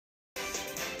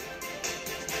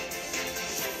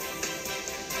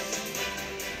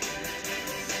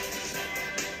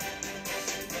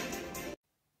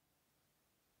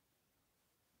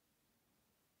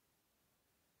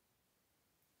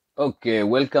Okay,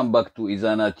 welcome back to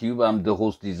Ezana Tube. I'm the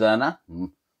host Ezana.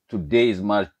 Today is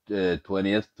March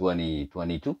 20th,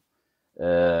 2022.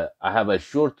 I have a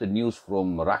short news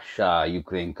from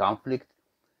Russia-Ukraine conflict.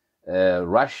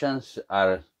 Russians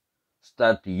are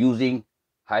start using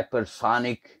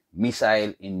hypersonic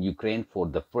missile in Ukraine for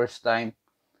the first time.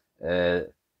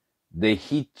 They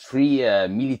hit three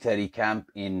military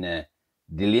camp in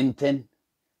Dilinten.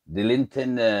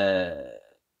 Dilinten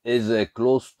is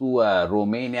close to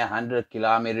Romania, 100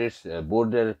 kilometers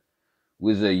border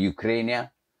with Ukraine.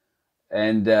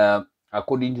 And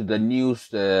according to the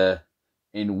news,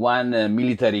 in one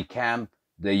military camp,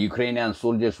 the Ukrainian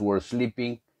soldiers were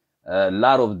sleeping, a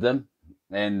lot of them,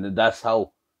 and that's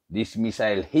how this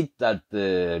missile hit that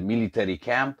military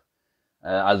camp,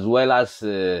 as well as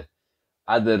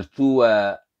other two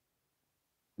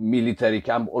military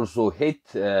camp also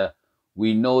hit.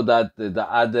 We know that the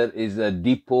other is a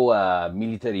depot,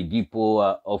 military depot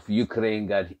of Ukraine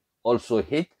got also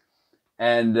hit.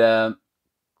 And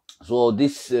so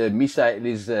this missile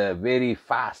is very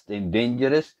fast and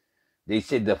dangerous. They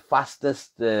say the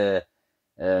fastest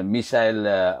missile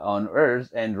on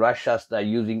Earth, and Russia start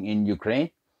using in Ukraine.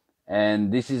 And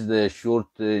this is the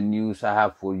short news I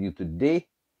have for you today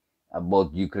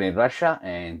about Ukraine, Russia,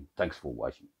 and thanks for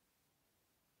watching.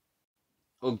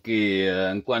 Okay,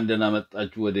 እንኳን ደህና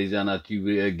መጣችሁ ወደ ኢዛና ቲቪ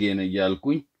again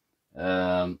እያልኩኝ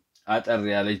አጠር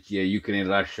ያለች የዩክሬን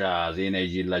ራሻ ዜና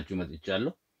ይዤላችሁ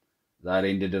መጥቻለሁ። ዛሬ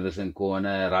እንደደረሰን ከሆነ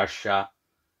ራሻ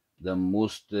the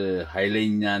most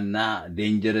ኃይለኛና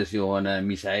ዴንጀረስ የሆነ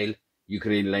ሚሳይል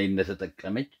ዩክሬን ላይ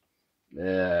እንደተጠቀመች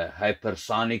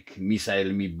ሃይፐርሶኒክ ሚሳይል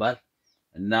የሚባል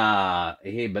እና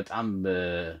ይሄ በጣም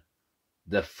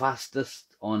the fastest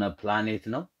on a planet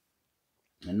ነው።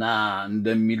 እና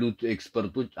እንደሚሉት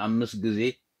ኤክስፐርቶች 5 ጊዜ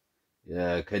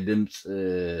ከድምጽ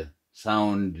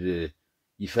ሳውንድ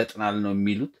ይፈጥናል ነው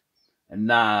የሚሉት። እና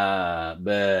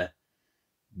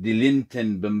በዲሊንተን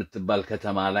በምትባል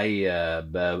ከተማ ላይ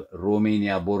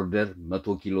በሮሜኒያ ቦርደር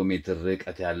 100 ኪሎ ሜትር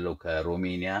ርቀት ያለው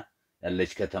ከሮሜኒያ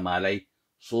ያለች ከተማ ላይ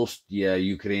 3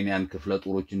 የዩክሬኒያን ክፍለ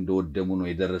ጦሮች እንደወደሙ ነው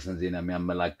የደረሰን ዜና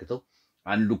የሚያመላክተው።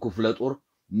 አንዱ ክፍለ ጦር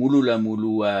ሙሉ ለሙሉ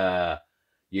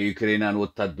የዩክሬናን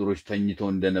ወታደሮች ተኝተው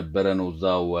እንደነበረ ነው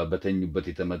ዛው በተኙበት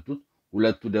የተመቱት።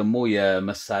 ሁለቱ ደግሞ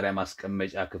የመሳሪያ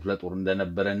ማስቀመጫ ክፍለ ጦር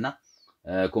እንደነበረና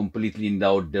ኮምፕሊትሊ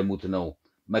እንዳወደሙት ነው።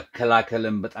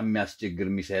 መከላከልም በጣም የሚያስቸግር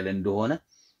ሚሳኤል እንደሆነ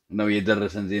ነው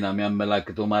የደረሰን ዜና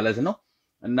የሚያመላክተው ማለት ነው።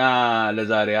 እና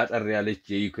ለዛሬ አጠር ያለች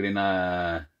የዩክሬን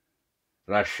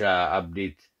ራሻ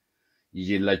አፕዴት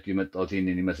ይዤላችሁ የመጣሁት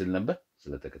ይሄንን ይመስል ነበር።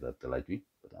 ስለተከታተላችሁኝ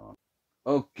በጣም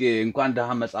ኦኬ እንኳን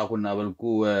ደህና መጻፉና በልኩ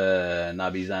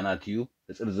ናቢዛና ቲዩ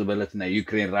ጽርዝ በለትና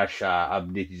ዩክሬን ራሻ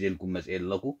አፕዴት ይዘልኩም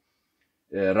መጽየለኩ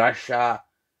ራሻ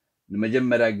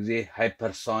ለመጀመሪያ ጊዜ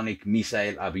ሃይፐርሶኒክ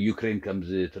ሚሳይል አብ ዩክሬን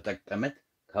ከምዝ ተጠቀመት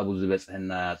ካቡዝ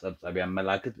በጽህና ጸብጻብ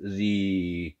ያመላክት እዚ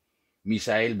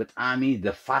ሚሳይል በጣም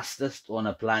the fastest on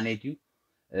a planet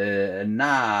እና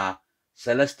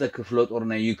ሰለስተ ክፍለ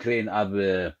ጦርና ዩክሬን አብ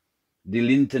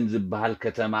ዲሊንተን ዝበሃል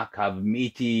ከተማ ካብ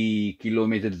 100 ኪሎ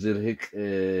ሜትር ዝርህቅ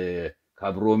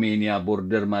ካብ ሮሜኒያ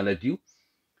ቦርደር ማለት እዩ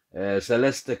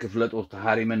ሰለስተ ክፍለ ጦር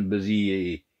ተሃሪመን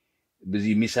በዚ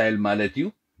ሚሳይል ማለት እዩ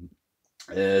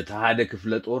ተሃደ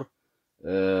ክፍለ ጦር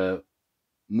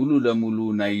ሙሉ ለሙሉ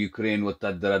ናይ ዩክሬን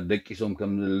ወታደራት ደቂሶም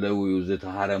ከምለው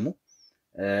ዝተሃረሙ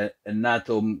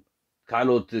እናቶም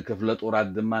ካሎት ክፍለ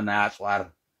ጦራት ድማ ናይ አጽዋር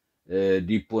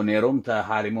ዲፖኔሮም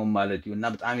ተሃሪሞም ማለት እዩ እና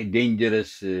በጣም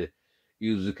ዴንጀረስ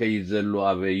ዩዝ ከይዘሉ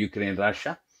አብ ዩክሬን ራሻ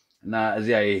እና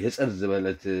እዚያ ህጽር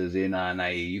ዝበለት ዜና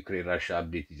ናይ ዩክሬን ራሻ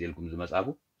አፕዴት ይዘልኩም ዝመጻፉ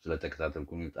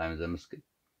ስለተከታተልኩም በጣም ዘመስግን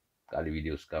ቃል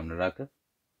ቪዲዮ እስካምንራከ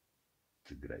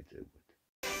ትግራይ